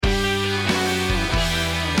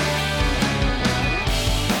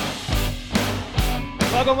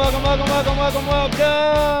Welcome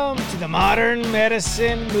to the Modern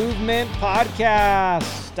Medicine Movement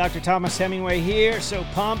Podcast. Dr. Thomas Hemingway here. So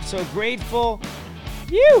pumped, so grateful.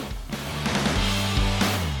 Phew!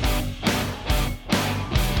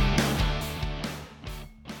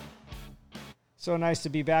 So nice to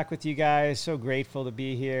be back with you guys. So grateful to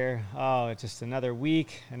be here. Oh, it's just another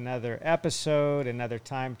week, another episode, another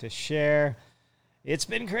time to share. It's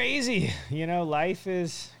been crazy. You know, life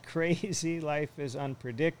is crazy. Life is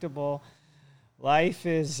unpredictable. Life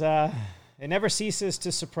is, it never ceases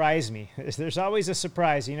to surprise me. There's always a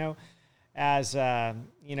surprise, you know, as,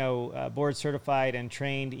 board certified and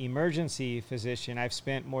trained emergency physician. I've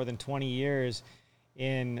spent more than 20 years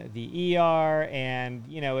in the ER, and,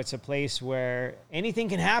 you know, it's a place where anything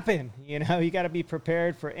can happen. You know, you got to be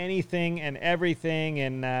prepared for anything and everything.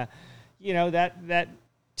 And, that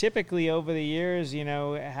typically over the years, you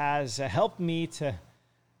know, has helped me to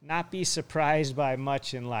not be surprised by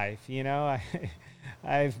much in life. You know,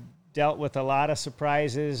 I've dealt with a lot of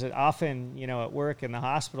surprises often, you know, at work, in the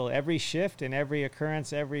hospital. Every shift and every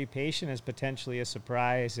occurrence, every patient is potentially a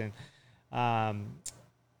surprise. And,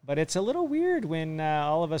 but it's a little weird when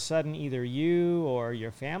all of a sudden either you or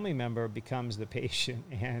your family member becomes the patient,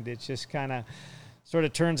 and it just kind of sort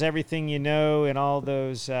of turns everything you know and all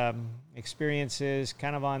those experiences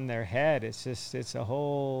kind of on their head. It's a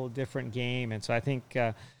whole different game. And so I think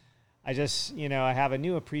I have a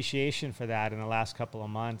new appreciation for that in the last couple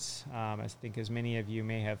of months. I think as many of you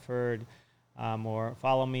may have heard or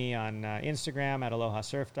follow me on Instagram at Aloha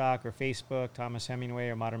Surf Doc, or Facebook, Thomas Hemingway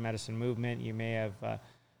or Modern Medicine Movement, you may have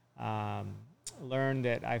learned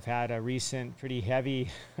that I've had a recent pretty heavy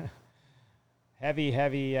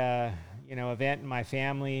event in my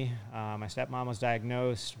family. My stepmom was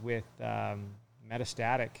diagnosed with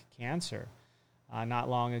metastatic cancer not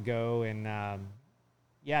long ago. And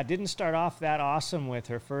it didn't start off that awesome with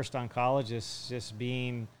her first oncologist just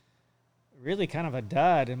being really kind of a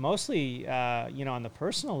dud. And mostly, on the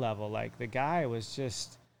personal level, like the guy was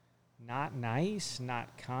just not nice,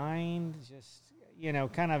 not kind, just,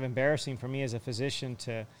 kind of embarrassing for me as a physician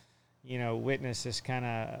to witness this kind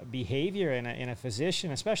of behavior in a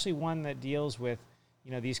physician, especially one that deals with,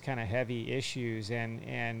 these kind of heavy issues.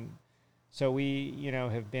 And so we,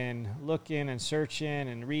 have been looking and searching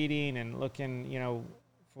and reading and looking,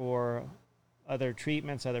 for other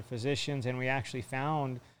treatments, other physicians. And we actually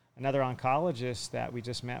found another oncologist that we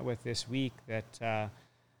just met with this week that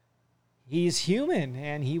he's human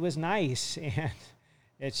and he was nice. And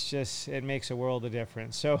it makes a world of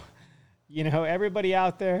difference. So, everybody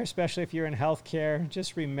out there, especially if you're in healthcare,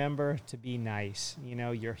 just remember to be nice.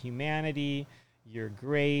 Your humanity, your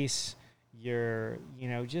grace, your,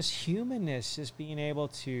 just humanness, just being able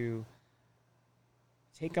to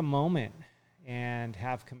take a moment and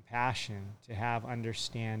have compassion, to have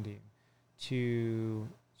understanding, to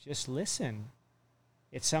just listen.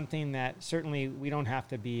 It's something that certainly we don't have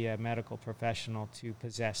to be a medical professional to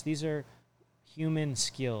possess. These are human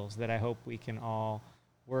skills that I hope we can all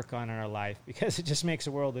work on in our life, because it just makes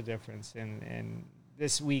a world of difference. And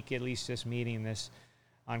this week, at least, just meeting this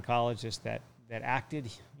oncologist that acted,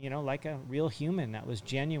 like a real human, that was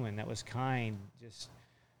genuine, that was kind, just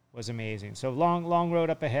was amazing. So long road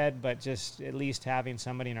up ahead, but just at least having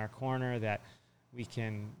somebody in our corner that we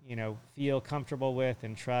can, feel comfortable with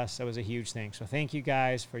and trust, that was a huge thing. So thank you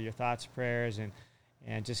guys for your thoughts, prayers,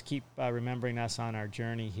 and just keep remembering us on our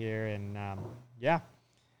journey here. And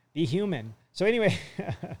be human. So anyway,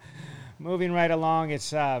 moving right along,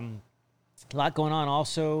 it's a lot going on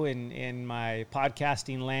also in my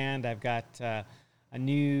podcasting land. I've got a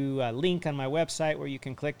new link on my website where you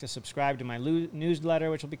can click to subscribe to my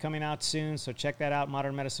newsletter, which will be coming out soon. So check that out,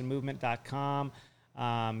 modernmedicinemovement.com.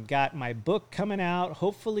 Got my book coming out,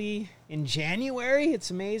 hopefully in January.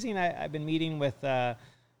 It's amazing. I've been meeting with kind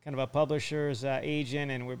of a publisher's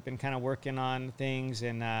agent, and we've been kind of working on things.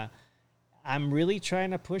 And I'm really trying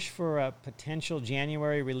to push for a potential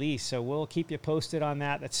January release. So we'll keep you posted on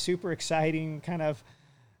that. That's super exciting. Kind of,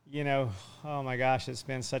 oh my gosh, it's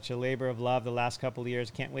been such a labor of love the last couple of years.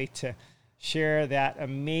 Can't wait to share that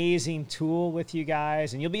amazing tool with you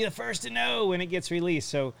guys. And you'll be the first to know when it gets released.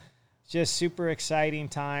 So just super exciting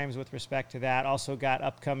times with respect to that. Also got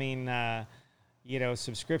upcoming,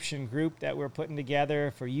 subscription group that we're putting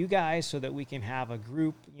together for you guys so that we can have a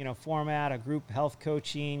group, format, a group health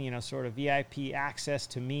coaching, sort of VIP access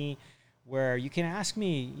to me, where you can ask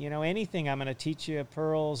me, anything. I'm going to teach you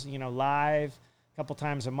pearls, live a couple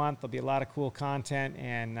times a month. There'll be a lot of cool content,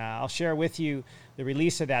 and I'll share with you the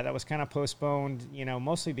release of that. That was kind of postponed,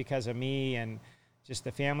 mostly because of me and just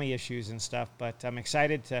the family issues and stuff. But I'm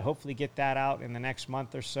excited to hopefully get that out in the next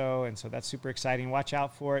month or so. And so that's super exciting. Watch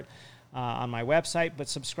out for it on my website, but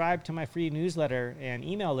subscribe to my free newsletter and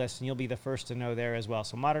email list, and you'll be the first to know there as well.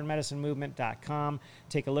 So modernmedicinemovement.com.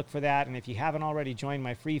 Take a look for that. And if you haven't already joined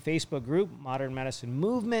my free Facebook group, Modern Medicine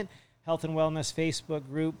Movement, Health and Wellness Facebook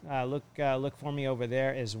group, look for me over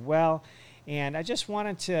there as well. And I just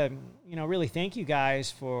wanted to, really thank you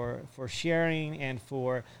guys for sharing and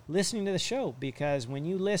for listening to the show, because when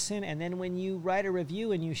you listen and then when you write a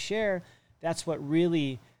review and you share, that's what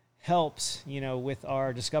really helps, with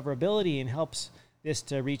our discoverability and helps this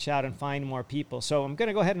to reach out and find more people. So I'm going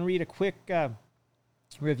to go ahead and read a quick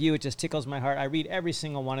review. It just tickles my heart. I read every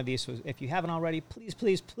single one of these. So if you haven't already,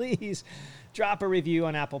 please drop a review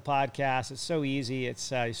on Apple Podcasts. It's so easy.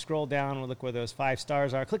 It's you scroll down and look where those 5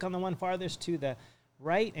 stars are. Click on the one farthest to the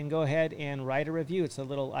right and go ahead and write a review. It's a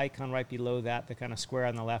little icon right below that, the kind of square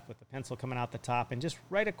on the left with the pencil coming out the top. And just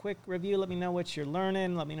write a quick review. Let me know what you're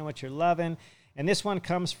learning. Let me know what you're loving. And this one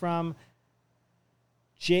comes from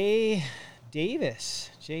J. Davis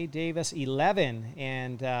 11.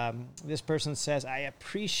 And this person says, I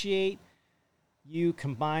appreciate you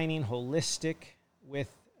combining holistic with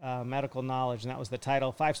medical knowledge. And that was the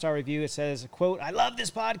title. 5-star review. It says, quote, I love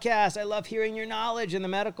this podcast. I love hearing your knowledge in the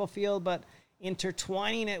medical field, but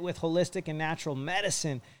intertwining it with holistic and natural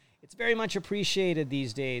medicine. It's very much appreciated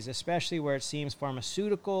these days, especially where it seems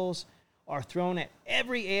pharmaceuticals are thrown at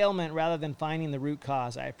every ailment rather than finding the root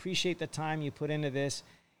cause. I appreciate the time you put into this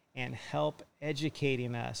and help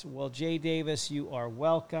educating us. Well, Jay Davis, you are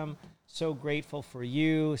welcome. So grateful for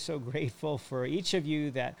you. So grateful for each of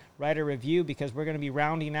you that write a review, because we're going to be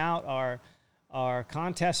rounding out our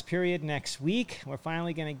contest period next week. We're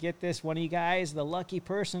finally going to get this. One of you guys, the lucky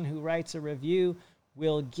person who writes a review,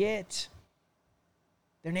 will get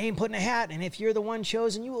their name put in a hat. And if you're the one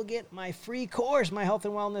chosen, you will get my free course, my health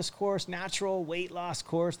and wellness course, natural weight loss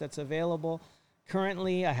course that's available.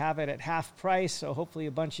 Currently, I have it at half price, so hopefully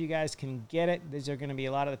a bunch of you guys can get it. These are going to be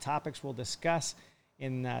a lot of the topics we'll discuss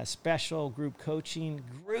in the special group coaching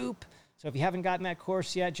group. So if you haven't gotten that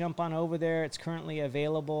course yet, jump on over there. It's currently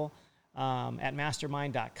available at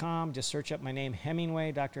mastermind.com. Just search up my name,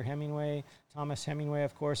 Hemingway, Dr. Hemingway, Thomas Hemingway,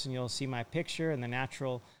 of course, and you'll see my picture and the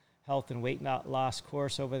natural health and weight loss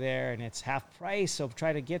course over there, and it's half price, so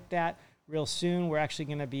try to get that real soon. We're actually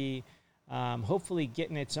going to be hopefully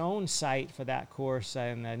getting its own site for that course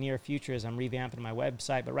in the near future as I'm revamping my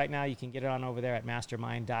website, but right now you can get it on over there at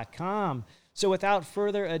mastermind.com. So without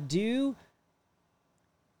further ado,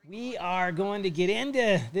 we are going to get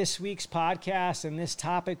into this week's podcast and this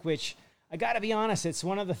topic, which I got to be honest, it's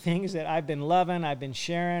one of the things that I've been loving, I've been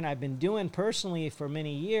sharing, I've been doing personally for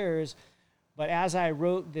many years. But as I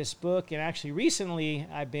wrote this book, and actually recently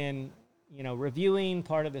I've been, reviewing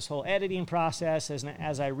part of this whole editing process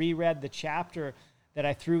as I reread the chapter that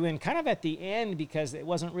I threw in kind of at the end, because it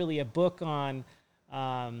wasn't really a book on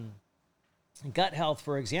gut health,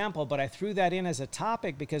 for example, but I threw that in as a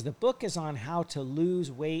topic because the book is on how to lose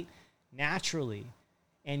weight naturally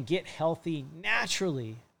and get healthy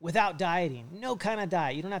naturally without dieting. No kind of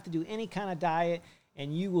diet. You don't have to do any kind of diet,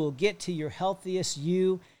 and you will get to your healthiest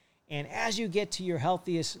you. And as you get to your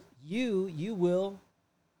healthiest you will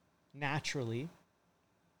naturally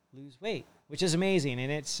lose weight, which is amazing. And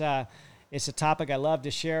it's a topic I love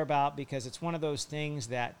to share about, because it's one of those things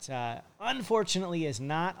that unfortunately is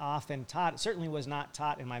not often taught. It certainly was not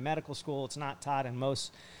taught in my medical school. It's not taught in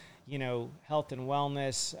most, health and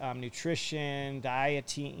wellness, nutrition,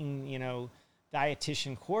 dieting,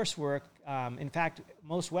 dietitian coursework. In fact,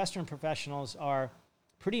 most Western professionals are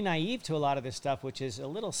pretty naive to a lot of this stuff, which is a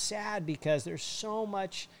little sad, because there's so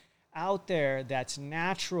much out there that's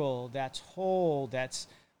natural, that's whole, that's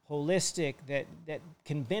holistic, that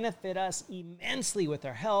can benefit us immensely with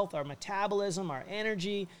our health, our metabolism, our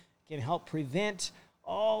energy, can help prevent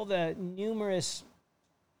all the numerous,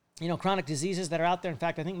 chronic diseases that are out there. In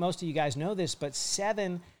fact, I think most of you guys know this, but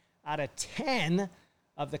 7 out of 10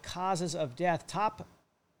 of the causes of death, top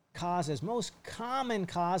causes, most common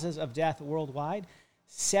causes of death worldwide,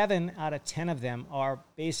 7 out of 10 of them are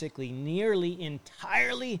basically nearly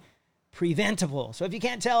entirely preventable. So if you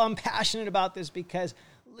can't tell, I'm passionate about this, because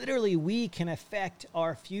literally we can affect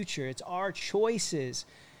our future. It's our choices,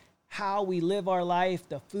 how we live our life,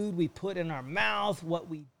 the food we put in our mouth, what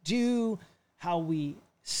we do, how we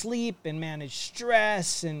sleep and manage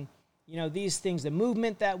stress, and these things, the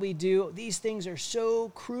movement that we do. These things are so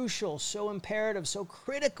crucial, so imperative, so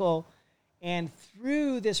critical. And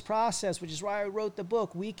through this process, which is why I wrote the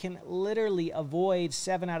book, we can literally avoid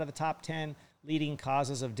 7 out of the top 10 leading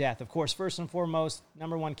causes of death. Of course, first and foremost,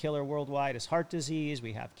 number one killer worldwide is heart disease.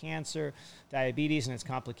 We have cancer, diabetes and its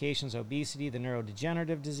complications, obesity, the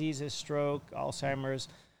neurodegenerative diseases, stroke, Alzheimer's,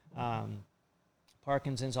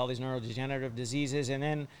 Parkinson's, all these neurodegenerative diseases, and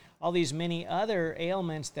then all these many other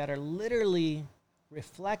ailments that are literally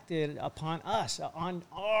reflected upon us, on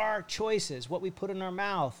our choices, what we put in our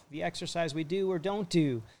mouth, the exercise we do or don't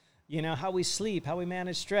do, how we sleep, how we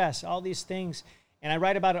manage stress, all these things. And I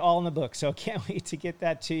write about it all in the book, so can't wait to get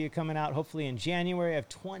that to you, coming out hopefully in January of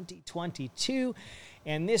 2022.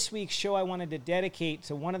 And this week's show I wanted to dedicate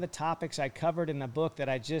to one of the topics I covered in the book that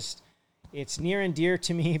it's near and dear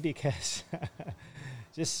to me because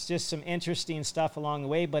just some interesting stuff along the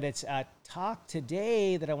way. But it's a talk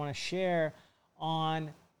today that I want to share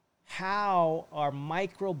on how our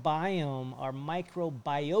microbiome, our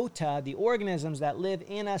microbiota, the organisms that live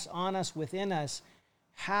in us, on us, within us,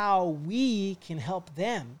 how we can help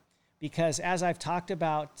them. Because as I've talked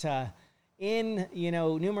about in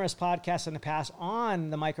numerous podcasts in the past on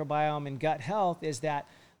the microbiome and gut health, is that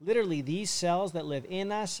literally these cells that live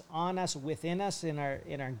in us, on us, within us, in our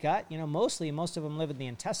gut, most of them live in the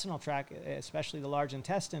intestinal tract, especially the large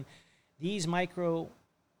intestine. These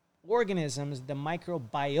microorganisms, the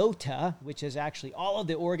microbiota, which is actually all of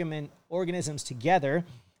the organisms together.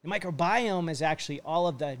 The microbiome is actually all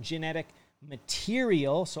of the genetic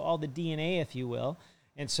material, so all the DNA, if you will.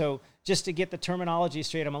 And so just to get the terminology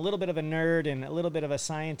straight, I'm a little bit of a nerd and a little bit of a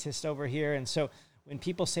scientist over here. And so when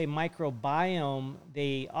people say microbiome,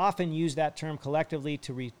 they often use that term collectively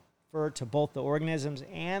to refer to both the organisms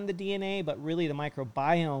and the DNA, but really the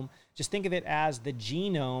microbiome, just think of it as the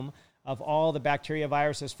genome of all the bacteria,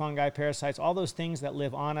 viruses, fungi, parasites, all those things that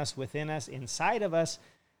live on us, within us, inside of us.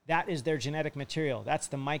 That is their genetic material. That's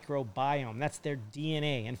the microbiome. That's their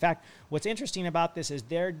DNA. In fact, what's interesting about this is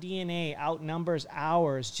their DNA outnumbers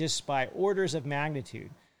ours just by orders of magnitude.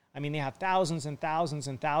 I mean, they have thousands and thousands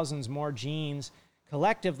and thousands more genes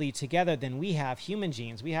collectively together than we have human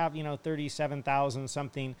genes. We have, 37,000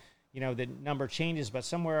 something, the number changes, but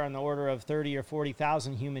somewhere on the order of 30 or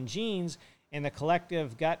 40,000 human genes, and the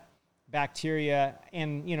collective gut bacteria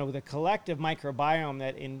and, the collective microbiome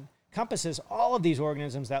that encompasses all of these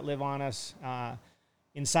organisms that live on us,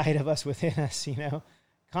 inside of us, within us,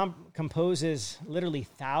 composes literally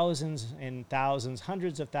thousands and thousands,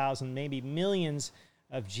 hundreds of thousands, maybe millions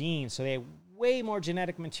of genes. So they have way more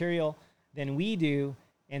genetic material than we do.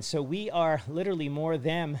 And so we are literally more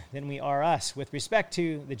them than we are us with respect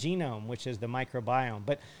to the genome, which is the microbiome.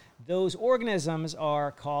 But those organisms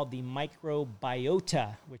are called the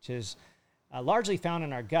microbiota, which is largely found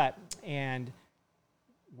in our gut. And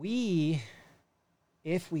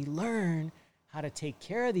if we learn how to take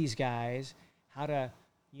care of these guys, how to,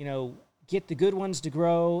 get the good ones to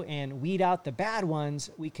grow and weed out the bad ones,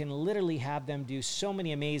 we can literally have them do so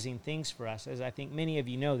many amazing things for us. As I think many of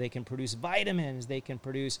you know, they can produce vitamins, they can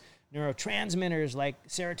produce neurotransmitters like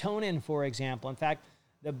serotonin, for example. In fact,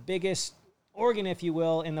 the biggest organ, if you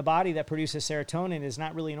will, in the body that produces serotonin is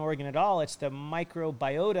not really an organ at all. It's the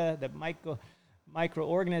microbiota, the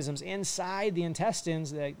microorganisms inside the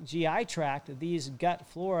intestines, the GI tract, these gut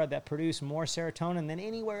flora that produce more serotonin than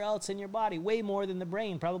anywhere else in your body, way more than the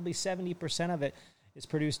brain. Probably 70% of it is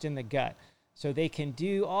produced in the gut. So they can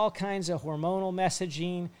do all kinds of hormonal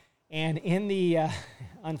messaging. And in the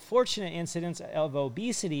unfortunate incidence of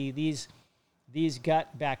obesity, these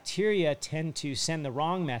gut bacteria tend to send the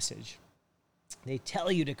wrong message. They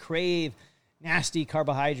tell you to crave nasty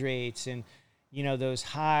carbohydrates and those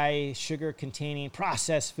high sugar-containing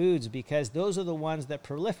processed foods, because those are the ones that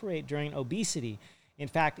proliferate during obesity. In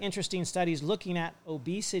fact, interesting studies looking at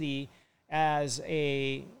obesity as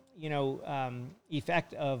a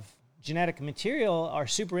effect of genetic material are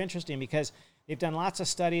super interesting, because they've done lots of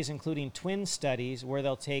studies, including twin studies, where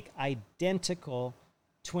they'll take identical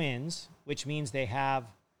twins, which means they have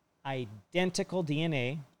identical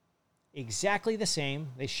DNA, exactly the same.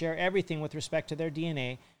 They share everything with respect to their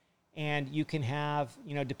DNA. And you can have,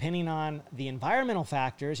 depending on the environmental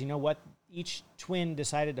factors, what each twin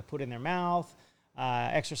decided to put in their mouth,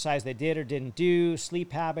 exercise they did or didn't do,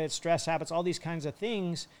 sleep habits, stress habits, all these kinds of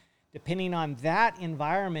things, depending on that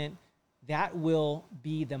environment, that will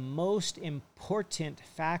be the most important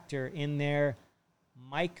factor in their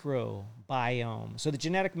microbiome. So the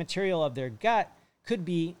genetic material of their gut could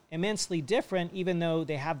be immensely different, even though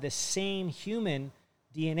they have the same human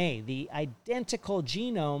DNA, the identical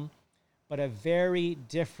genome, but a very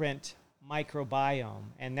different microbiome.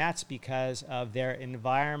 And that's because of their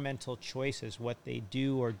environmental choices, what they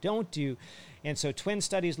do or don't do. And so twin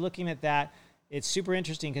studies looking at that, it's super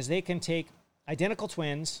interesting because they can take identical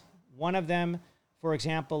twins, one of them for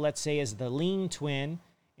example, let's say is the lean twin,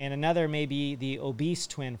 and another may be the obese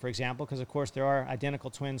twin, for example, because of course there are identical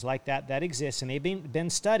twins like that exist, and they've been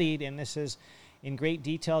studied, and this is in great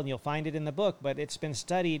detail, and you'll find it in the book, but it's been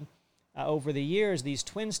studied over the years, these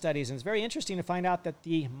twin studies, and it's very interesting to find out that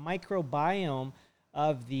the microbiome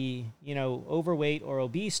of the overweight or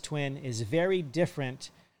obese twin is very different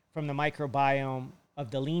from the microbiome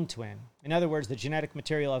of the lean twin. In other words, the genetic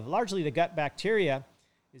material of largely the gut bacteria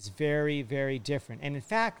is very, very different. And in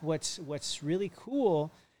fact, what's really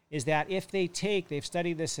cool is that if they've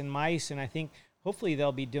studied this in mice, and I think hopefully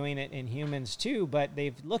they'll be doing it in humans too, but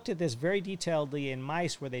they've looked at this very detailedly in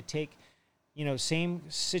mice where they take, same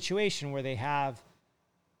situation where they have,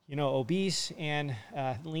 obese and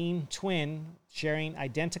lean twin sharing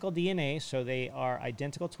identical DNA, so they are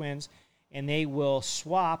identical twins, and they will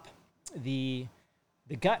swap the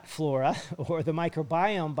gut flora or the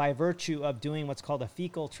microbiome by virtue of doing what's called a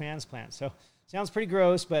fecal transplant. So sounds pretty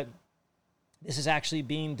gross, but this is actually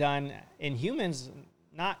being done in humans,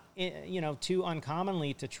 not too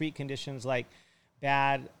uncommonly, to treat conditions like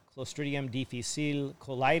bad Clostridium difficile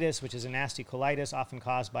colitis, which is a nasty colitis often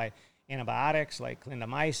caused by antibiotics like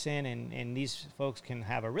clindamycin, and these folks can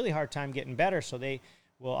have a really hard time getting better, so they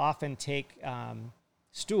will often take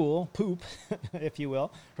poop, if you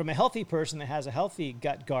will, from a healthy person that has a healthy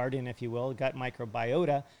gut garden, if you will, gut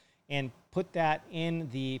microbiota, and put that in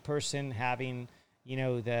the person having,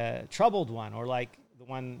 the troubled one, or like the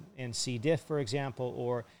one in C. diff, for example,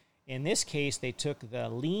 or in this case, they took the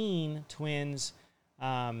lean twins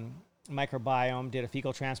microbiome, did a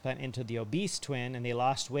fecal transplant into the obese twin, and they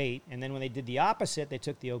lost weight. And then when they did the opposite, they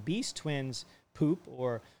took the obese twins' poop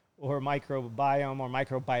or microbiome, or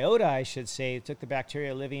microbiota, I should say, took the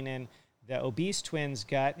bacteria living in the obese twin's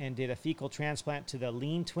gut and did a fecal transplant to the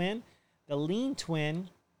lean twin. The lean twin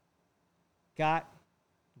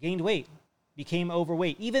gained weight, became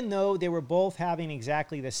overweight, even though they were both having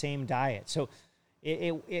exactly the same diet. So,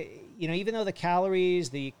 even though the calories,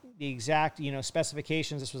 the exact,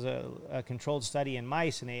 specifications, this was a controlled study in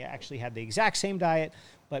mice, and they actually had the exact same diet,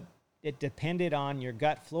 but it depended on your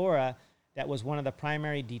gut flora. That was one of the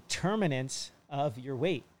primary determinants of your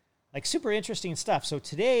weight. Like, super interesting stuff. So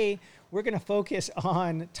today we're going to focus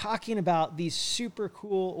on talking about these super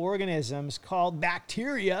cool organisms called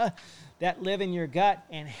bacteria that live in your gut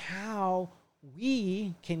and how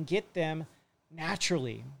we can get them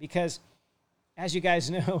naturally. Because as you guys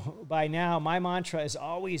know by now, my mantra is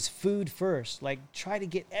always food first. Like, try to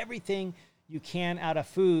get everything you can out of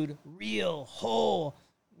food, real, whole,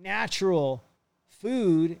 natural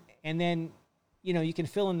food, and then, you can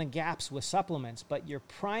fill in the gaps with supplements, but your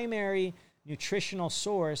primary nutritional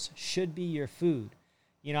source should be your food.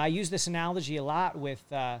 I use this analogy a lot with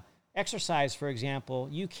exercise, for example.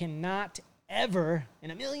 You cannot ever,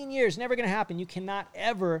 in a million years, never going to happen, you cannot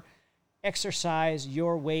ever exercise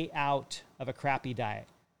your way out of a crappy diet.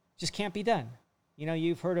 Just can't be done.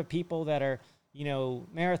 You've heard of people that are,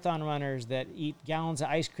 marathon runners that eat gallons of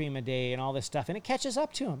ice cream a day and all this stuff, and it catches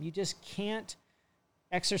up to them. You just can't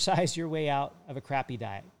exercise your way out of a crappy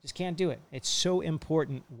diet. Just can't do it. It's so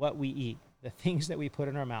important what we eat, the things that we put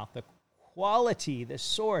in our mouth, the quality, the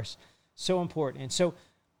source, so important. And so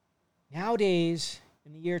nowadays,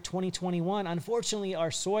 in the year 2021, unfortunately,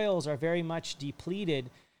 our soils are very much depleted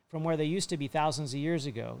from where they used to be thousands of years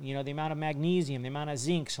ago. The amount of magnesium, the amount of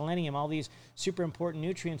zinc, selenium, all these super important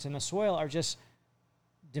nutrients in the soil are just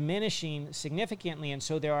diminishing significantly. And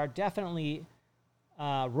so there are definitely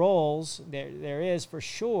roles, there is for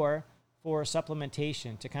sure, for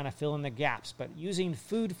supplementation to kind of fill in the gaps. But using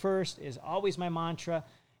food first is always my mantra,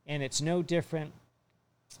 and it's no different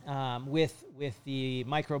with the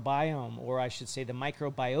microbiome, or I should say the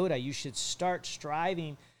microbiota. You should start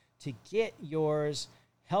striving to get yours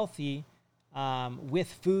healthy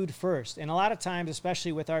with food first. And a lot of times,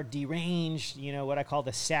 especially with our deranged, what I call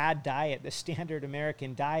the SAD diet, the standard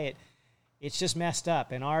American diet, it's just messed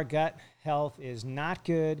up, and our gut health is not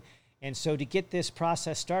good. And so to get this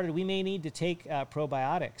process started, we may need to take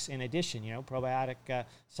probiotics in addition, probiotic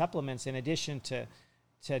supplements in addition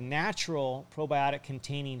to natural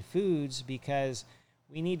probiotic-containing foods, because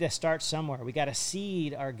we need to start somewhere. We got to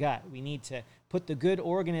seed our gut. We need to put the good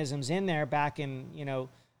organisms in there back in,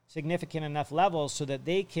 significant enough levels so that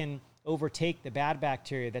they can overtake the bad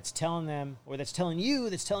bacteria that's telling them, or that's telling you,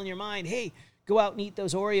 that's telling your mind, hey, go out and eat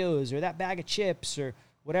those Oreos or that bag of chips or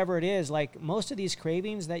whatever it is. Like, most of these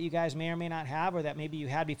cravings that you guys may or may not have, or that maybe you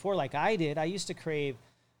had before, like I did, I used to crave,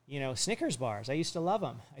 Snickers bars. I used to love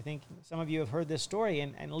them. I think some of you have heard this story,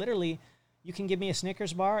 and literally you can give me a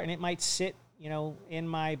Snickers bar and it might sit, in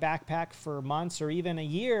my backpack for months or even a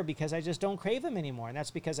year because I just don't crave them anymore. And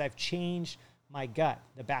that's because I've changed my gut.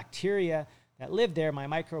 The bacteria that live there, my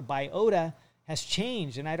microbiota, has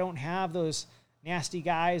changed, and I don't have those nasty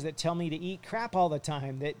guys that tell me to eat crap all the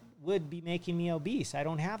time that would be making me obese. I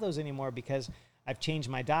don't have those anymore because I've changed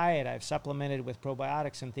my diet. I've supplemented with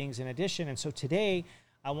probiotics and things in addition. And so today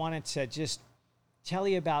I wanted to just tell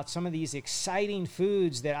you about some of these exciting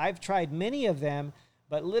foods that I've tried many of them,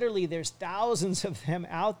 but literally there's thousands of them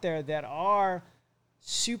out there that are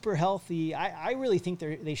super healthy. I really think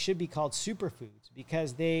they should be called superfoods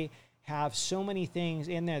because they have so many things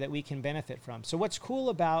in there that we can benefit from. So what's cool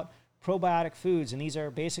about probiotic foods, and these are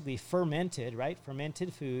basically fermented, right?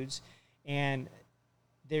 Fermented foods. And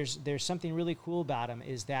there's something really cool about them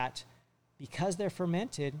is that because they're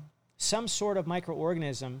fermented, some sort of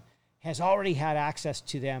microorganism has already had access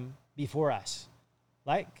to them before us.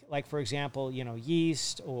 Like for example,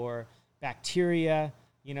 yeast or bacteria,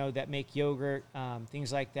 that make yogurt,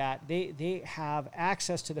 things like that. They have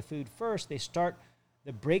access to the food first. They start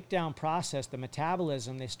the breakdown process, the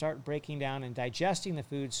metabolism. They start breaking down and digesting the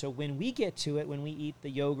food. So when we get to it, when we eat the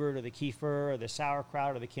yogurt or the kefir or the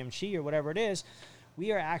sauerkraut or the kimchi or whatever it is,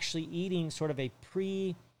 we are actually eating sort of a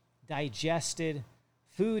pre-digested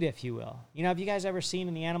food, if you will. Have you guys ever seen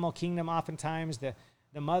in the animal kingdom, oftentimes the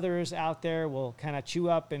mothers out there will kind of chew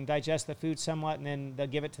up and digest the food somewhat, and then they'll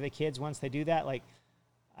give it to the kids once they do that? Like,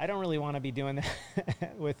 I don't really want to be doing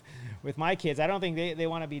that with my kids. I don't think they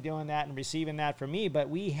want to be doing that and receiving that from me, but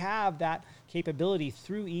we have that capability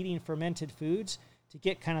through eating fermented foods to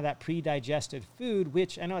get kind of that pre-digested food,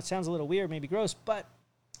 which I know it sounds a little weird, maybe gross, but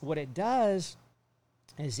what it does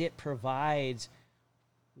is it provides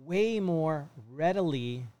way more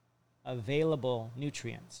readily available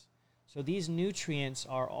nutrients. So these nutrients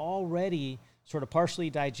are already sort of partially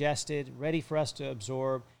digested, ready for us to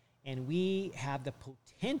absorb, and we have the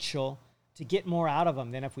potential to get more out of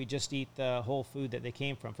them than if we just eat the whole food that they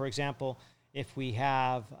came from. For example, if we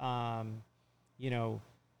have,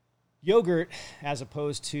 yogurt as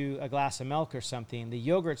opposed to a glass of milk or something, the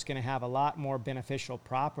yogurt's going to have a lot more beneficial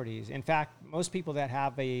properties. In fact, most people that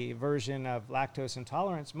have a version of lactose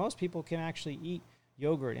intolerance, most people can actually eat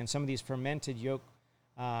yogurt and some of these fermented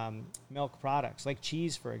milk products, like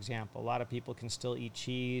cheese, for example. A lot of people can still eat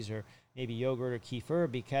cheese or maybe yogurt or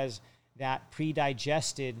kefir because that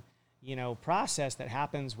pre-digested, process that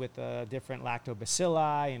happens with different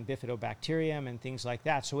lactobacilli and bifidobacterium and things like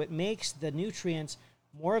that. So it makes the nutrients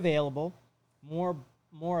more available, more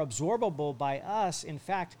absorbable by us. In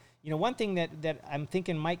fact, one thing that I'm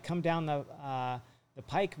thinking might come down the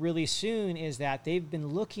pike really soon is that they've been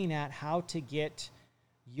looking at how to get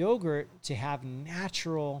yogurt to have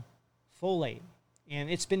natural folate. And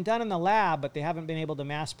it's been done in the lab, but they haven't been able to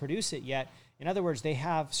mass produce it yet. In other words, they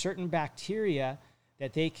have certain bacteria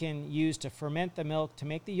that they can use to ferment the milk to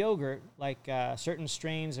make the yogurt, like certain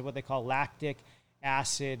strains of what they call lactic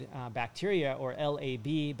acid bacteria, or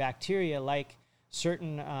LAB bacteria, like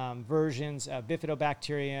certain versions of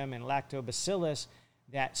bifidobacterium and lactobacillus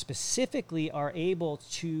that specifically are able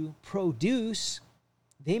to produce,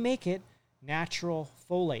 they make it natural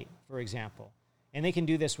folate, for example. And they can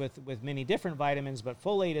do this with many different vitamins, but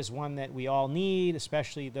folate is one that we all need,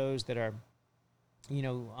 especially those that are,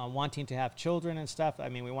 wanting to have children and stuff. I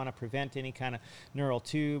mean, we want to prevent any kind of neural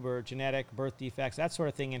tube or genetic birth defects, that sort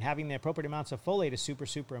of thing. And having the appropriate amounts of folate is super,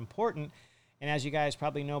 super important. And as you guys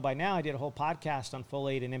probably know by now, I did a whole podcast on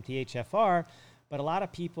folate and MTHFR, but a lot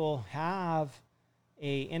of people have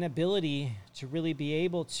an inability to really be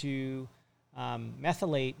able to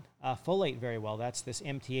methylate folate very well. That's this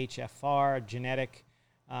MTHFR genetic,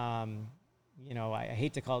 I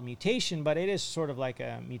hate to call it mutation, but it is sort of like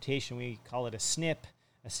a mutation. We call it a SNP,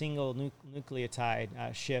 a single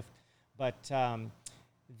nucleotide shift. But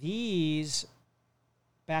these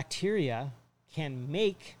bacteria can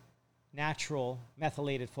make natural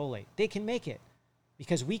methylated folate. They can make it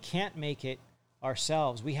because we can't make it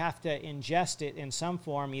ourselves. We have to ingest it in some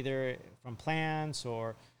form, either from plants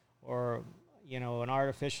or an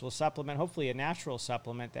artificial supplement, hopefully a natural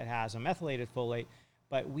supplement that has a methylated folate.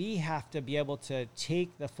 But we have to be able to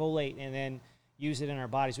take the folate and then use it in our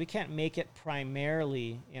bodies. We can't make it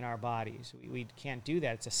primarily in our bodies. We can't do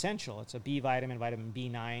that. It's essential. It's a B vitamin, vitamin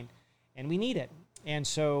B9, and we need it. And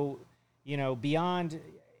so, beyond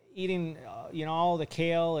eating, all the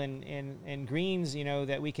kale and greens,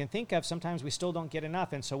 that we can think of, sometimes we still don't get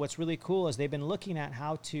enough. And so what's really cool is they've been looking at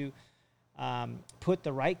how to put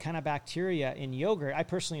the right kind of bacteria in yogurt. I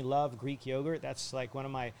personally love Greek yogurt. That's like one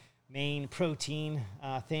of my main protein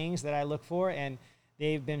things that I look for. And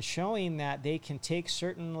they've been showing that they can take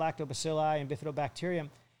certain lactobacilli and bifidobacterium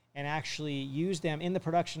and actually use them in the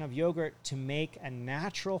production of yogurt to make a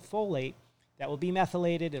natural folate that will be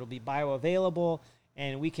methylated. It'll be bioavailable.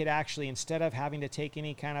 And we could actually, instead of having to take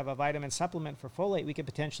any kind of a vitamin supplement for folate, we could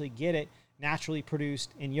potentially get it naturally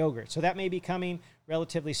produced in yogurt. So that may be coming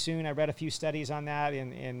relatively soon. I read a few studies on that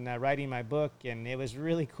in writing my book, and it was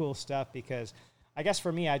really cool stuff because I guess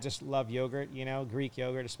for me, I just love yogurt, Greek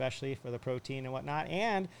yogurt especially for the protein and whatnot.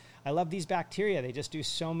 And I love these bacteria. They just do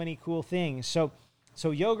so many cool things.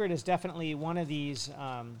 So yogurt is definitely one of these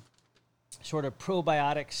sort of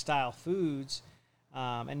probiotic style foods.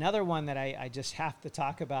 Another one that I just have to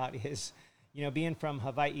talk about is, being from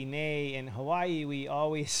Hawaii, in Hawaii, we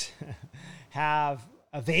always have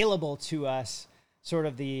available to us sort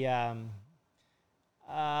of the,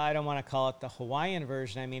 I don't want to call it the Hawaiian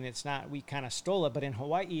version. I mean, it's not, we kind of stole it, but in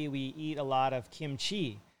Hawaii, we eat a lot of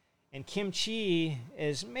kimchi. And kimchi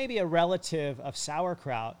is maybe a relative of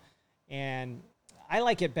sauerkraut. And I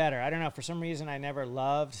like it better. I don't know, for some reason, I never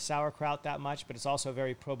loved sauerkraut that much, but it's also a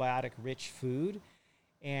very probiotic rich food.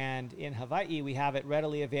 And in Hawaii, we have it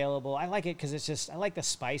readily available. I like it because I like the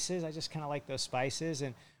spices. I just kind of like those spices.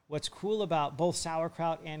 And what's cool about both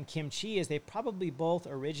sauerkraut and kimchi is they probably both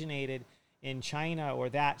originated in China or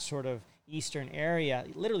that sort of eastern area,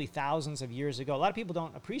 literally thousands of years ago. A lot of people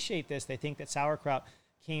don't appreciate this. They think that sauerkraut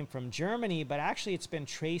came from Germany, but actually it's been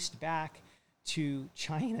traced back to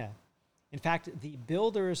China. In fact, the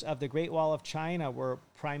builders of the Great Wall of China were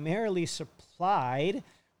primarily supplied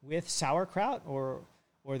with sauerkraut or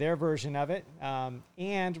their version of it,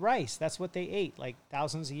 and rice. That's what they ate like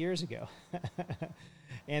thousands of years ago.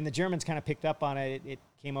 And the Germans kind of picked up on it. It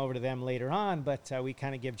came over to them later on, but we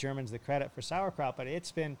kind of give Germans the credit for sauerkraut. But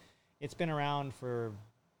it's been around for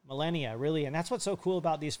millennia, really. And that's what's so cool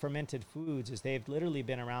about these fermented foods is they've literally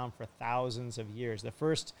been around for thousands of years. The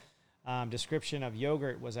first description of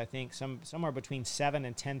yogurt was, I think, somewhere between 7,000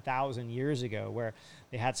 and 10,000 years ago, where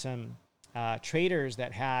they had some traders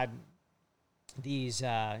that had these,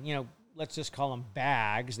 let's just call them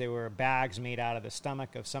bags. They were bags made out of the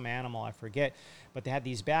stomach of some animal, I forget, but they had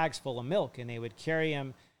these bags full of milk, and they would carry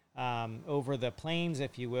them over the plains,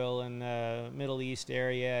 if you will, in the Middle East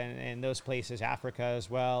area and those places, Africa as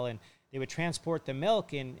well, and they would transport the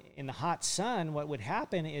milk in the hot sun. What would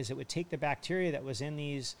happen is it would take the bacteria that was in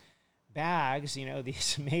these bags,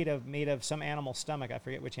 these made of some animal stomach. I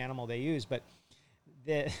forget which animal they used, but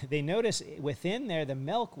they noticed within there the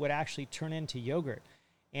milk would actually turn into yogurt,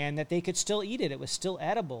 and that they could still eat it. It was still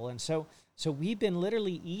edible. And so we've been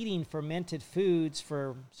literally eating fermented foods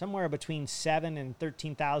for somewhere between 7,000 and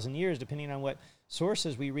 13,000 years, depending on what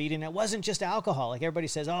sources we read. And it wasn't just alcohol. Like everybody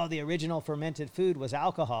says, oh, the original fermented food was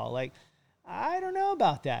alcohol. Like, I don't know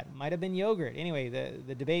about that. It might have been yogurt. Anyway,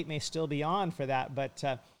 the debate may still be on for that, but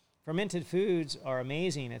fermented foods are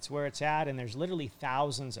amazing. It's where it's at, and there's literally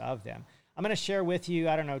thousands of them. I'm going to share with you,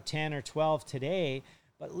 10 or 12 today,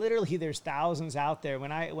 but literally there's thousands out there.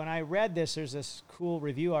 When I read this, there's this cool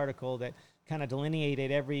review article that kind of delineated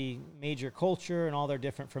every major culture and all their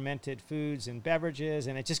different fermented foods and beverages,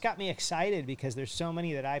 and it just got me excited because there's so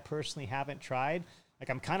many that I personally haven't tried. Like,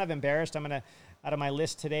 I'm kind of embarrassed. I'm going to, out of my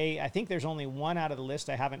list today, I think there's only one out of the list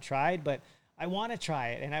I haven't tried, but I want to try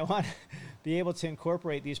it, and I want to be able to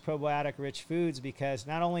incorporate these probiotic-rich foods because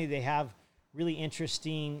not only they have really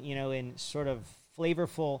interesting, and sort of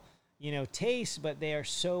flavorful, taste, but they are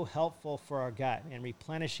so helpful for our gut and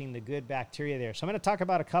replenishing the good bacteria there. So I'm going to talk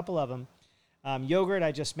about a couple of them. Yogurt,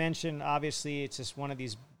 I just mentioned, obviously, it's just one of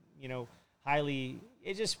these, we know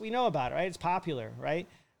about it, right? It's popular, right?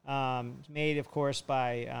 Made, of course,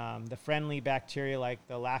 by the friendly bacteria like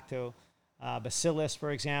the lactobacillus,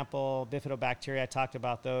 for example, bifidobacteria. I talked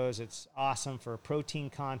about those. It's awesome for protein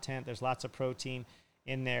content. There's lots of protein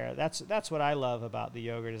in there. That's what I love about the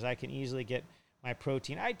yogurt is I can easily get my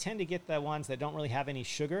protein. I tend to get the ones that don't really have any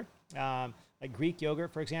sugar, like Greek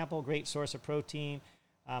yogurt, for example, great source of protein.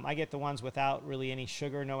 I get the ones without really any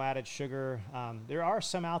sugar, no added sugar. There are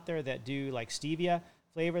some out there that do like stevia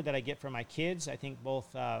flavor that I get for my kids. I think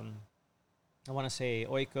both, I want to say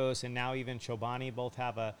Oikos and now even Chobani both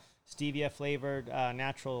have a stevia flavored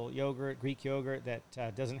natural yogurt, Greek yogurt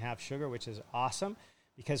that doesn't have sugar, which is awesome.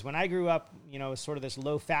 Because when I grew up, sort of this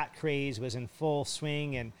low-fat craze was in full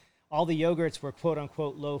swing, and all the yogurts were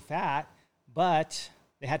quote-unquote low-fat, but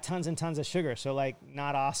they had tons and tons of sugar, so, like,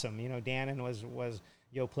 not awesome. Dannon was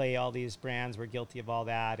Yoplait, all these brands were guilty of all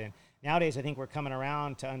that. And nowadays, I think we're coming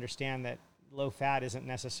around to understand that low-fat isn't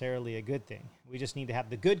necessarily a good thing. We just need to have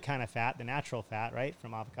the good kind of fat, the natural fat, right,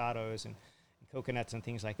 from avocados and coconuts and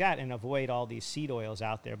things like that, and avoid all these seed oils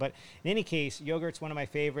out there. But in any case, yogurt's one of my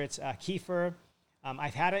favorites. Kefir,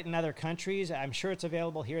 I've had it in other countries. I'm sure it's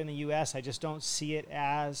available here in the U.S. I just don't see it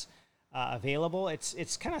as available.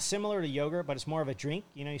 It's kind of similar to yogurt, but it's more of a drink.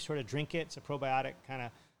 You sort of drink it. It's a probiotic kind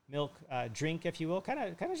of milk drink, if you will, kind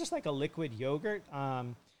of just like a liquid yogurt.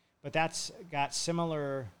 But that's got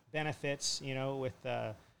similar benefits, with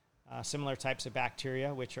similar types of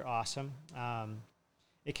bacteria, which are awesome.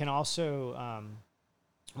 It can also,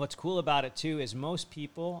 what's cool about it too is most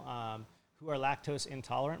people who are lactose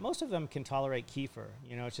intolerant, most of them can tolerate kefir.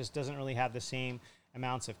 It just doesn't really have the same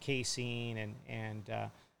amounts of casein and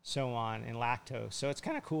so on in lactose. So it's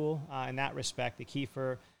kind of cool in that respect. The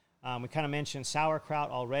kefir, we kind of mentioned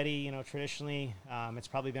sauerkraut already. Traditionally, it's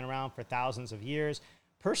probably been around for thousands of years.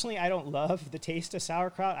 Personally, I don't love the taste of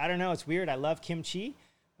sauerkraut. I don't know. It's weird. I love kimchi,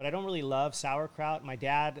 but I don't really love sauerkraut. My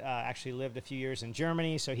dad actually lived a few years in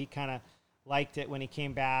Germany, so he kind of liked it when he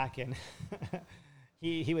came back, and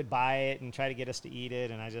he would buy it and try to get us to eat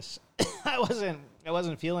it, and I just I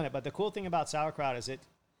wasn't feeling it. But the cool thing about sauerkraut is it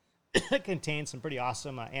contains some pretty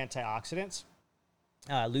awesome antioxidants,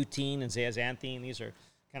 lutein and zeaxanthin. These are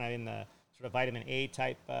kind of in the sort of vitamin A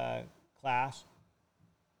type class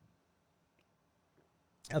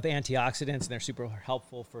of antioxidants, and they're super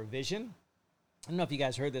helpful for vision. I don't know if you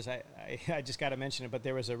guys heard this. I just got to mention it, but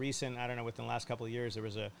there was a recent, I don't know, within the last couple of years, there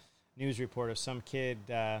was a news report of some kid,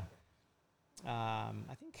 I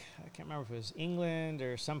can't remember if it was England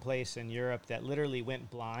or someplace in Europe, that literally went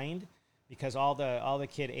blind because all the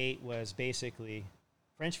kid ate was basically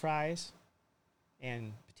French fries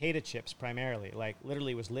and potato chips primarily. Like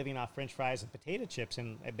literally was living off French fries and potato chips,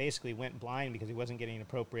 and it basically went blind because he wasn't getting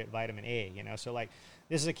appropriate vitamin A, So like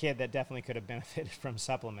this is a kid that definitely could have benefited from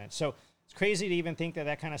supplements. So it's crazy to even think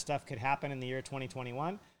that kind of stuff could happen in the year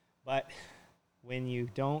 2021, but when you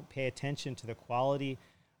don't pay attention to the quality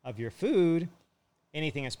of your food,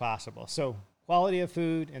 anything is possible. So quality of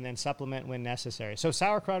food and then supplement when necessary. So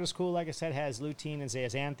sauerkraut is cool. Like I said, has lutein and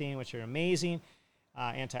zeaxanthin, which are amazing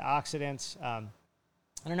antioxidants. I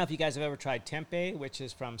don't know if you guys have ever tried tempeh, which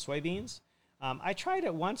is from soybeans. I tried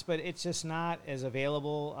it once, but it's just not as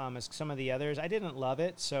available as some of the others. I didn't love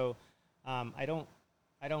it, so I don't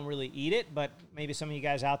really eat it, but maybe some of you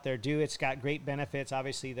guys out there do. It's got great benefits,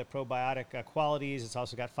 obviously the probiotic qualities. It's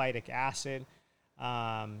also got phytic acid.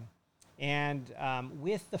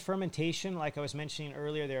 With the fermentation, like I was mentioning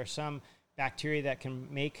earlier, there are some bacteria that can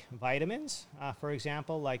make vitamins, for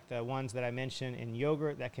example, like the ones that I mentioned in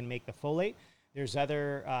yogurt that can make the folate. There's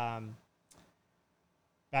other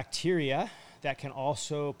bacteria that can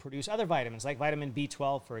also produce other vitamins, like vitamin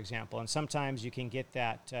B12, for example. And sometimes you can get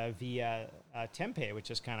that via tempeh, which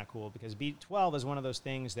is kind of cool because B12 is one of those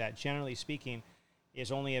things that, generally speaking,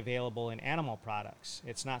 is only available in animal products.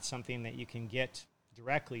 It's not something that you can get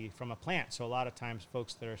directly from a plant. So a lot of times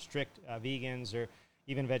folks that are strict vegans or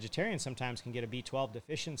even vegetarians sometimes can get a B12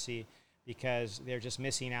 deficiency because they're just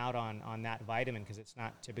missing out on that vitamin because it's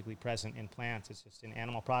not typically present in plants. It's just in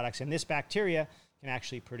animal products. And this bacteria can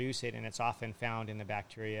actually produce it, and it's often found in the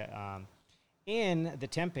bacteria in the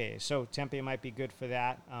tempeh. So tempeh might be good for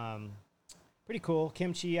that. Pretty cool.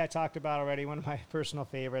 Kimchi I talked about already, one of my personal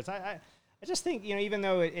favorites. I just think, even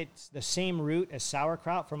though it's the same root as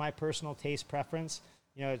sauerkraut for my personal taste preference,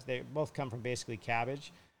 they both come from basically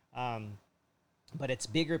cabbage, but it's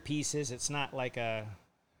bigger pieces. It's not like a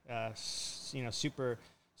super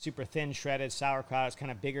thin shredded sauerkraut. It's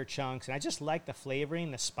kind of bigger chunks, and I just like the flavoring,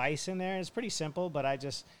 the spice in there. It's pretty simple, but I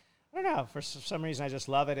don't know, for some reason I just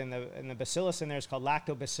love it. And the bacillus in there is called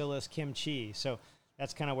Lactobacillus kimchi, so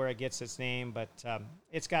that's kind of where it gets its name. But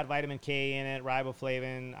it's got vitamin K in it,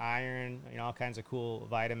 riboflavin, iron, all kinds of cool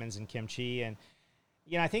vitamins in kimchi. And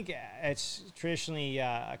I think it's traditionally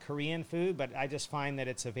a Korean food, but I just find that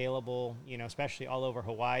it's available, especially all over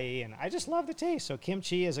Hawaii, and I just love the taste. So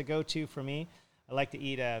kimchi is a go-to for me. I like to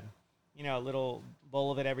eat a little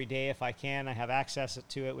bowl of it every day if I can. I have access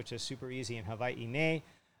to it, which is super easy in Hawaii ne.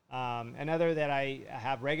 Another that I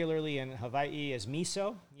have regularly in Hawaii is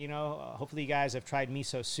miso. Hopefully you guys have tried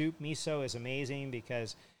miso soup. Miso is amazing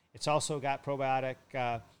because it's also got probiotic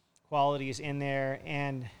qualities in there,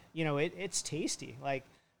 and it's tasty. Like,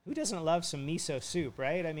 who doesn't love some miso soup,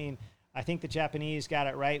 right? I mean, I think the Japanese got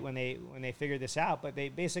it right when they figured this out, but they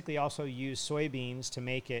basically also use soybeans to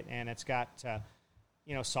make it, and it's got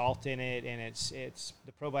salt in it, and it's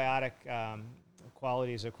the probiotic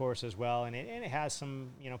qualities, of course, as well, and it has some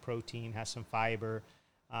protein, has some fiber,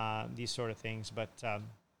 these sort of things. But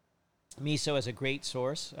miso is a great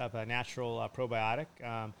source of a natural probiotic.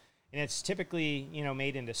 And it's typically,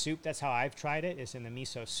 made into soup. That's how I've tried it, is in the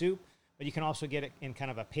miso soup. But you can also get it in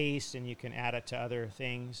kind of a paste, and you can add it to other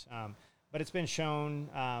things. But it's been shown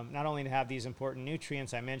not only to have these important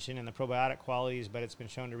nutrients I mentioned and the probiotic qualities, but it's been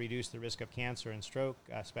shown to reduce the risk of cancer and stroke,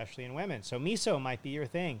 especially in women. So miso might be your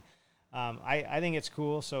thing. I think it's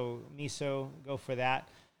cool. So miso, go for that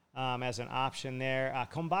as an option there.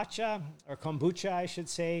 Kombucha, I should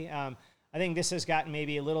say. I think this has gotten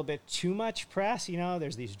maybe a little bit too much press.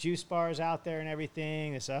 There's these juice bars out there and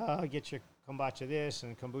everything. It's, get your kombucha this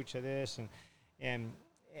and kombucha this. And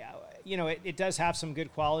it does have some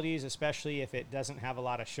good qualities, especially if it doesn't have a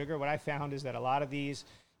lot of sugar. What I found is that a lot of these,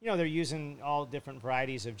 they're using all different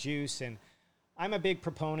varieties of juice. And I'm a big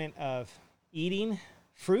proponent of eating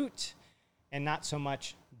fruit and not so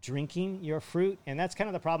much drinking your fruit. And that's kind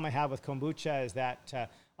of the problem I have with kombucha, is that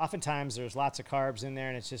oftentimes there's lots of carbs in there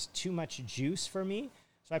and it's just too much juice for me.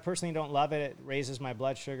 So I personally don't love it. It raises my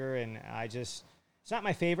blood sugar, and it's not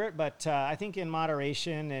my favorite, but I think in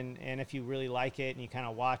moderation, and if you really like it and you kind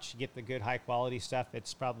of get the good high quality stuff,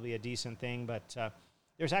 it's probably a decent thing. But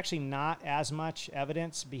there's actually not as much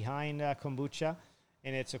evidence behind kombucha.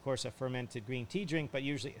 And it's, of course, a fermented green tea drink, but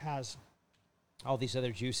usually it has all these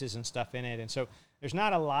other juices and stuff in it. And so there's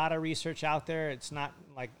not a lot of research out there. It's not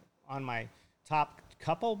like on my top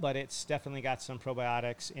couple, but it's definitely got some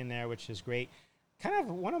probiotics in there, which is great. Kind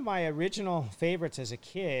of one of my original favorites as a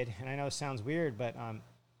kid, and I know it sounds weird, but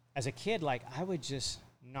as a kid, like, I would just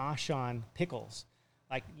nosh on pickles.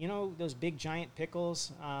 Like, those big giant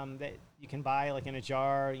pickles that you can buy like in a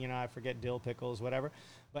jar, I forget, dill pickles, whatever.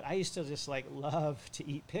 But I used to just love to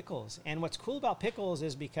eat pickles. And what's cool about pickles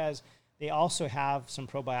is because they also have some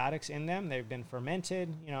probiotics in them. They've been fermented.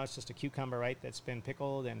 It's just a cucumber, right, that's been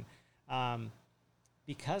pickled. And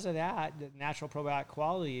because of that, the natural probiotic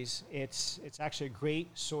qualities, it's actually a great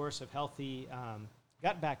source of healthy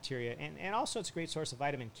gut bacteria. And also it's a great source of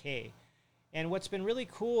vitamin K. And what's been really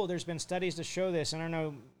cool, there's been studies to show this. I don't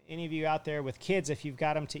know, any of you out there with kids, if you've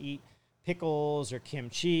got them to eat pickles or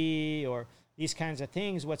kimchi or these kinds of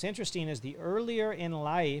things, what's interesting is the earlier in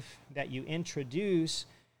life that you introduce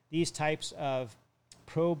these types of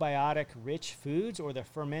probiotic-rich foods or the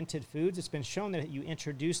fermented foods, it's been shown that you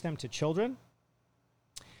introduce them to children,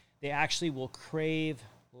 they actually will crave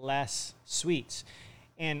less sweets.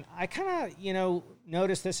 And I kind of,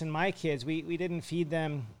 noticed this in my kids. We didn't feed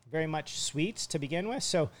them very much sweets to begin with.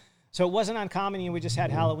 So it wasn't uncommon. We just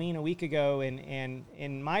had Halloween a week ago,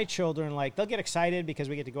 and my children, they'll get excited because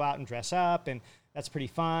we get to go out and dress up, and that's pretty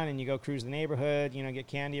fun. And you go cruise the neighborhood, get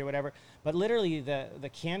candy or whatever. But literally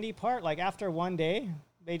the candy part, after one day,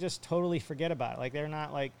 they just totally forget about it. They're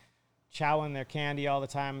not chowing their candy all the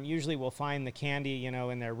time. Usually we'll find the candy,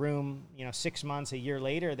 in their room, 6 months, a year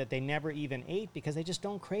later, that they never even ate because they just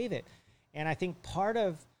don't crave it. And I think part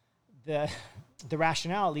of the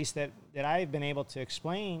rationale, at least that I've been able to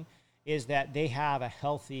explain, is that they have a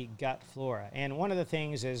healthy gut flora. And one of the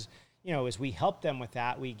things is, as we help them with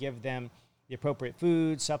that, we give them the appropriate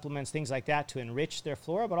foods, supplements, things like that to enrich their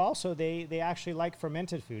flora, but also they actually like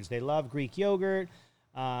fermented foods. They love Greek yogurt,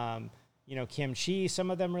 kimchi, some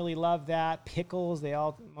of them really love that. Pickles,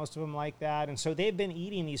 most of them like that. And so they've been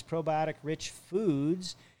eating these probiotic-rich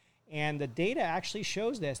foods, and the data actually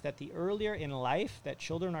shows this, that the earlier in life that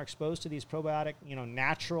children are exposed to these probiotic,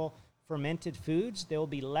 natural fermented foods, they will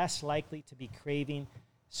be less likely to be craving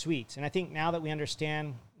sweets. And I think now that we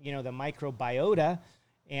understand, the microbiota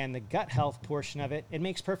and the gut health portion of it, it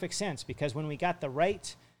makes perfect sense, because when we got the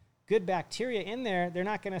right good bacteria in there, they're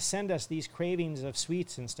not going to send us these cravings of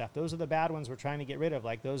sweets and stuff. Those are the bad ones we're trying to get rid of,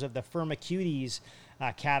 those of the firmicutes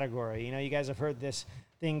category. You guys have heard this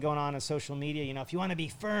thing going on social media. If you want to be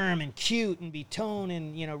firm and cute and be toned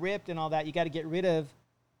and, ripped and all that, you got to get rid of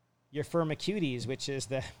your firmicutes, which is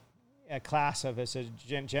a class of, it's a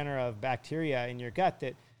genera of bacteria in your gut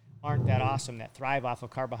that aren't that awesome, that thrive off of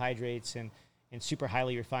carbohydrates and super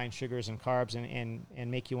highly refined sugars and carbs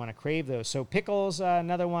and make you want to crave those. So pickles,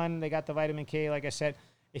 another one, they got the vitamin K, like I said.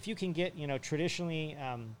 If you can get, traditionally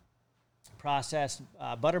processed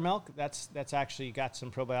buttermilk, that's actually got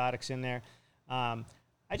some probiotics in there.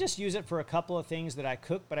 I just use it for a couple of things that I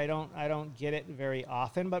cook, but I don't get it very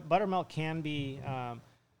often. But buttermilk can be, a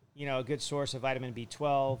good source of vitamin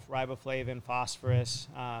B12, riboflavin, phosphorus,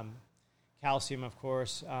 calcium, of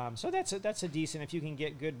course. So that's a decent, if you can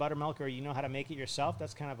get good buttermilk or you know how to make it yourself,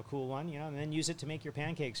 that's kind of a cool one, and then use it to make your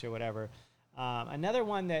pancakes or whatever. Another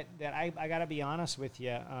one that I got to be honest with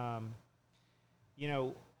you,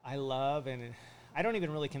 I love, and I don't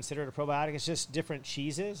even really consider it a probiotic. It's just different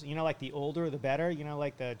cheeses, the older, the better,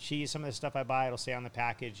 the cheese, some of the stuff I buy, it'll say on the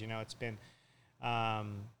package, it's been,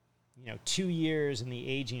 2 years in the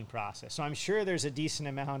aging process. So I'm sure there's a decent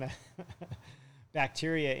amount of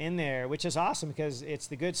bacteria in there, which is awesome because it's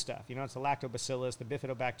the good stuff. It's the lactobacillus, the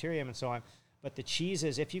bifidobacterium, and so on. But the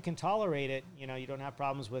cheeses, if you can tolerate it, you don't have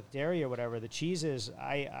problems with dairy or whatever. The cheeses,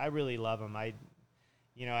 I really love them.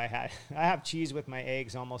 I have cheese with my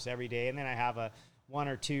eggs almost every day, and then I have 1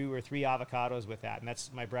 or 2 or 3 avocados with that, and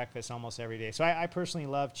that's my breakfast almost every day. So I personally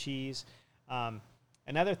love cheese.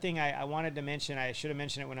 Another thing I wanted to mention, I should have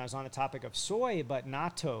mentioned it when I was on the topic of soy, but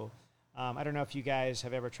natto. I don't know if you guys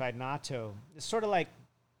have ever tried natto. It's sort of like,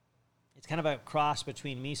 it's kind of a cross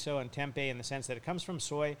between miso and tempeh in the sense that it comes from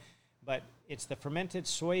soy, but it's the fermented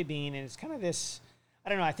soybean, and it's kind of this, I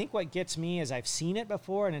don't know, I think what gets me is I've seen it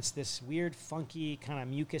before, and it's this weird, funky, kind of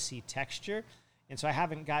mucusy texture, and so I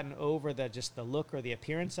haven't gotten over just the look or the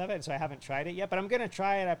appearance of it, and so I haven't tried it yet, but I'm going to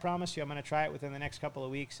try it, I promise you. I'm going to try it within the next couple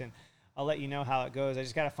of weeks, and I'll let you know how it goes. I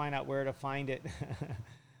just got to find out where to find it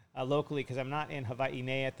locally, because I'm not in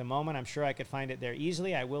Hawaii at the moment. I'm sure I could find it there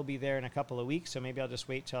easily. I will be there in a couple of weeks, so maybe I'll just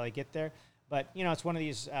wait till I get there. But, it's one of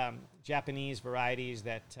these Japanese varieties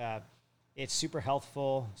that it's super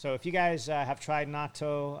healthful. So if you guys have tried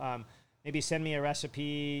natto, maybe send me a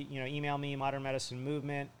recipe, email me,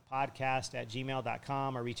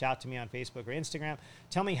 modernmedicinemovementpodcast@gmail.com, or reach out to me on Facebook or Instagram.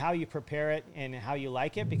 Tell me how you prepare it and how you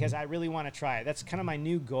like it, because I really want to try it. That's kind of my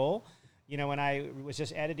new goal. When I was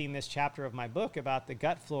just editing this chapter of my book about the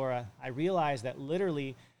gut flora, I realized that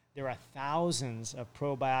literally there are thousands of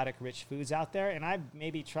probiotic-rich foods out there, and I've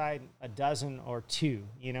maybe tried a dozen or 2,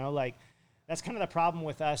 That's kind of the problem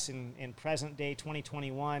with us in present day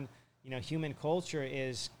 2021, human culture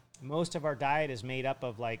is most of our diet is made up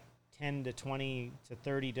of like 10 to 20 to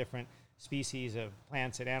 30 different species of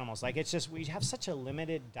plants and animals. Like, it's just, we have such a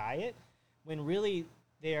limited diet when really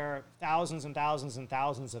there are thousands and thousands and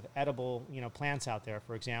thousands of edible, plants out there,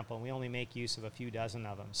 for example, and we only make use of a few dozen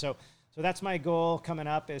of them. So that's my goal coming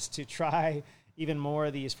up, is to try even more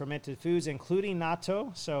of these fermented foods, including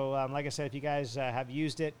natto. So like I said, if you guys have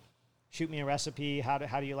used it, shoot me a recipe. How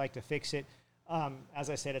do you like to fix it?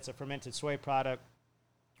 As I said, it's a fermented soy product.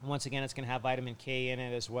 Once again, it's going to have vitamin K in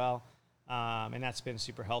it as well, and that's been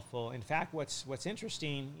super helpful. In fact, what's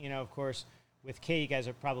interesting, of course, with K, you guys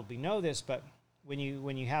probably know this, but when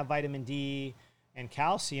you have vitamin D and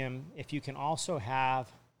calcium, if you can also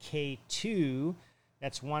have K2,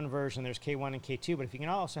 that's one version. There's K1 and K2, but if you can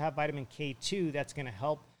also have vitamin K2, that's going to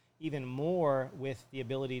help even more with the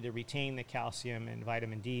ability to retain the calcium and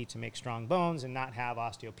vitamin D to make strong bones and not have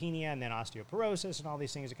osteopenia and then osteoporosis and all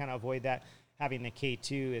these things to kind of avoid that. Having the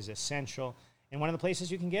K2 is essential. And one of the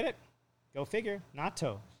places you can get it, go figure,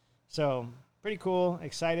 natto. So pretty cool.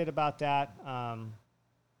 Excited about that.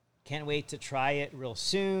 Can't wait to try it real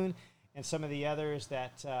soon. And some of the others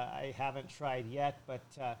that I haven't tried yet, but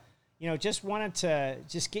just wanted to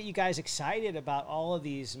just get you guys excited about all of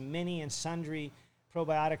these many and sundry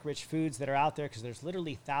probiotic-rich foods that are out there, because there's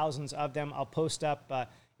literally thousands of them. I'll post up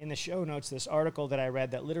in the show notes this article that I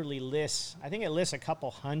read that literally lists, I think it lists a couple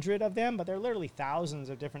hundred of them, but there are literally thousands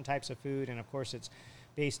of different types of food, and of course it's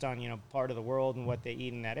based on, part of the world and what they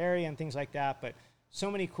eat in that area and things like that, but so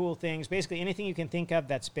many cool things. Basically anything you can think of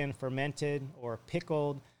that's been fermented or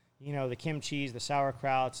pickled, the kimchis, the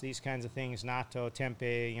sauerkrauts, these kinds of things, natto,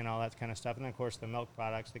 tempeh, that kind of stuff. And then, of course, the milk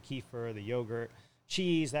products, the kefir, the yogurt,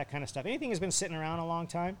 cheese, that kind of stuff. Anything has been sitting around a long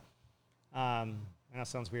time. I know it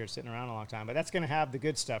sounds weird, sitting around a long time, but that's going to have the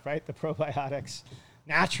good stuff, right? The probiotics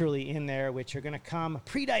naturally in there, which are going to come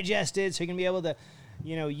pre-digested, so you're going to be able to,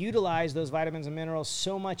 utilize those vitamins and minerals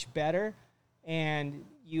so much better, and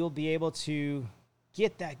you'll be able to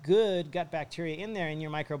get that good gut bacteria in there in your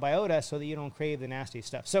microbiota so that you don't crave the nasty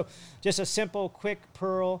stuff. So just a simple, quick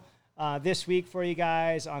pearl this week for you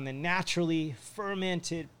guys on the naturally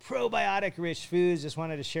fermented, probiotic-rich foods. Just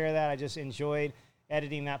wanted to share that. I just enjoyed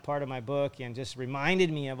editing that part of my book and just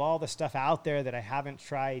reminded me of all the stuff out there that I haven't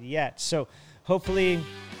tried yet. So hopefully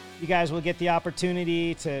you guys will get the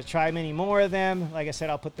opportunity to try many more of them. Like I said,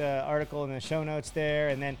 I'll put the article in the show notes there,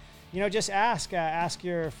 and then just ask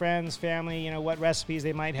your friends, family, what recipes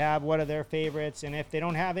they might have, what are their favorites, and if they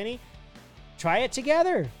don't have any, try it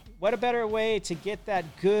together. What a better way to get that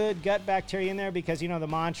good gut bacteria in there, because, the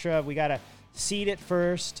mantra, we got to seed it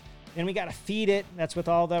first, then we got to feed it. That's with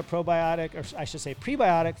all the probiotic, or I should say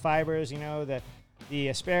prebiotic fibers, the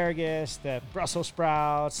asparagus, the Brussels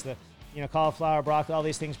sprouts, the cauliflower, broccoli, all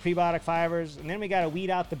these things, prebiotic fibers, and then we got to weed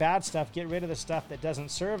out the bad stuff, get rid of the stuff that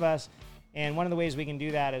doesn't serve us. And one of the ways we can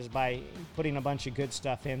do that is by putting a bunch of good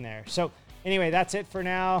stuff in there. So anyway, that's it for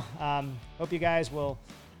now. Hope you guys will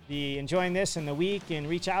be enjoying this in the week, and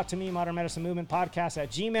reach out to me, Modern Medicine Movement Podcast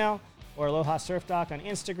 @gmail, or Aloha Surf Doc on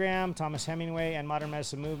Instagram, Thomas Hemingway and Modern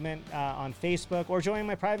Medicine Movement on Facebook, or join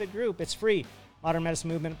my private group. It's free, Modern Medicine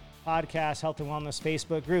Movement Podcast Health and Wellness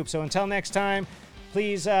Facebook group. So until next time,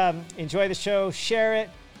 please enjoy the show, share it,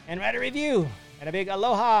 and write a review. And a big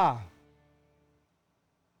aloha.